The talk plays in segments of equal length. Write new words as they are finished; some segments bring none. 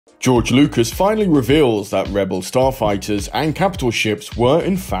George Lucas finally reveals that Rebel starfighters and capital ships were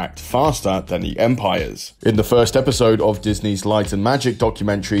in fact faster than the Empire's. In the first episode of Disney's Light and Magic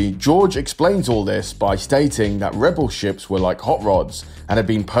documentary, George explains all this by stating that Rebel ships were like hot rods and had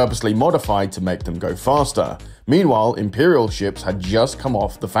been purposely modified to make them go faster. Meanwhile, Imperial ships had just come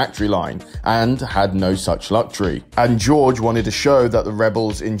off the factory line and had no such luxury. And George wanted to show that the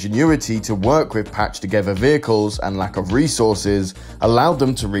Rebels' ingenuity to work with patched-together vehicles and lack of resources allowed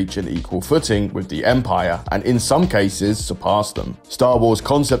them to reach an equal footing with the Empire, and in some cases surpass them. Star Wars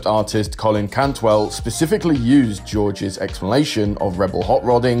concept artist Colin Cantwell specifically used George's explanation of Rebel hot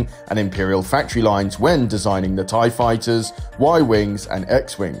rodding and Imperial factory lines when designing the TIE fighters, Y-Wings, and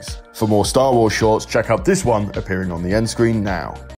X-Wings. For more Star Wars shorts, check out this one appearing on the end screen now.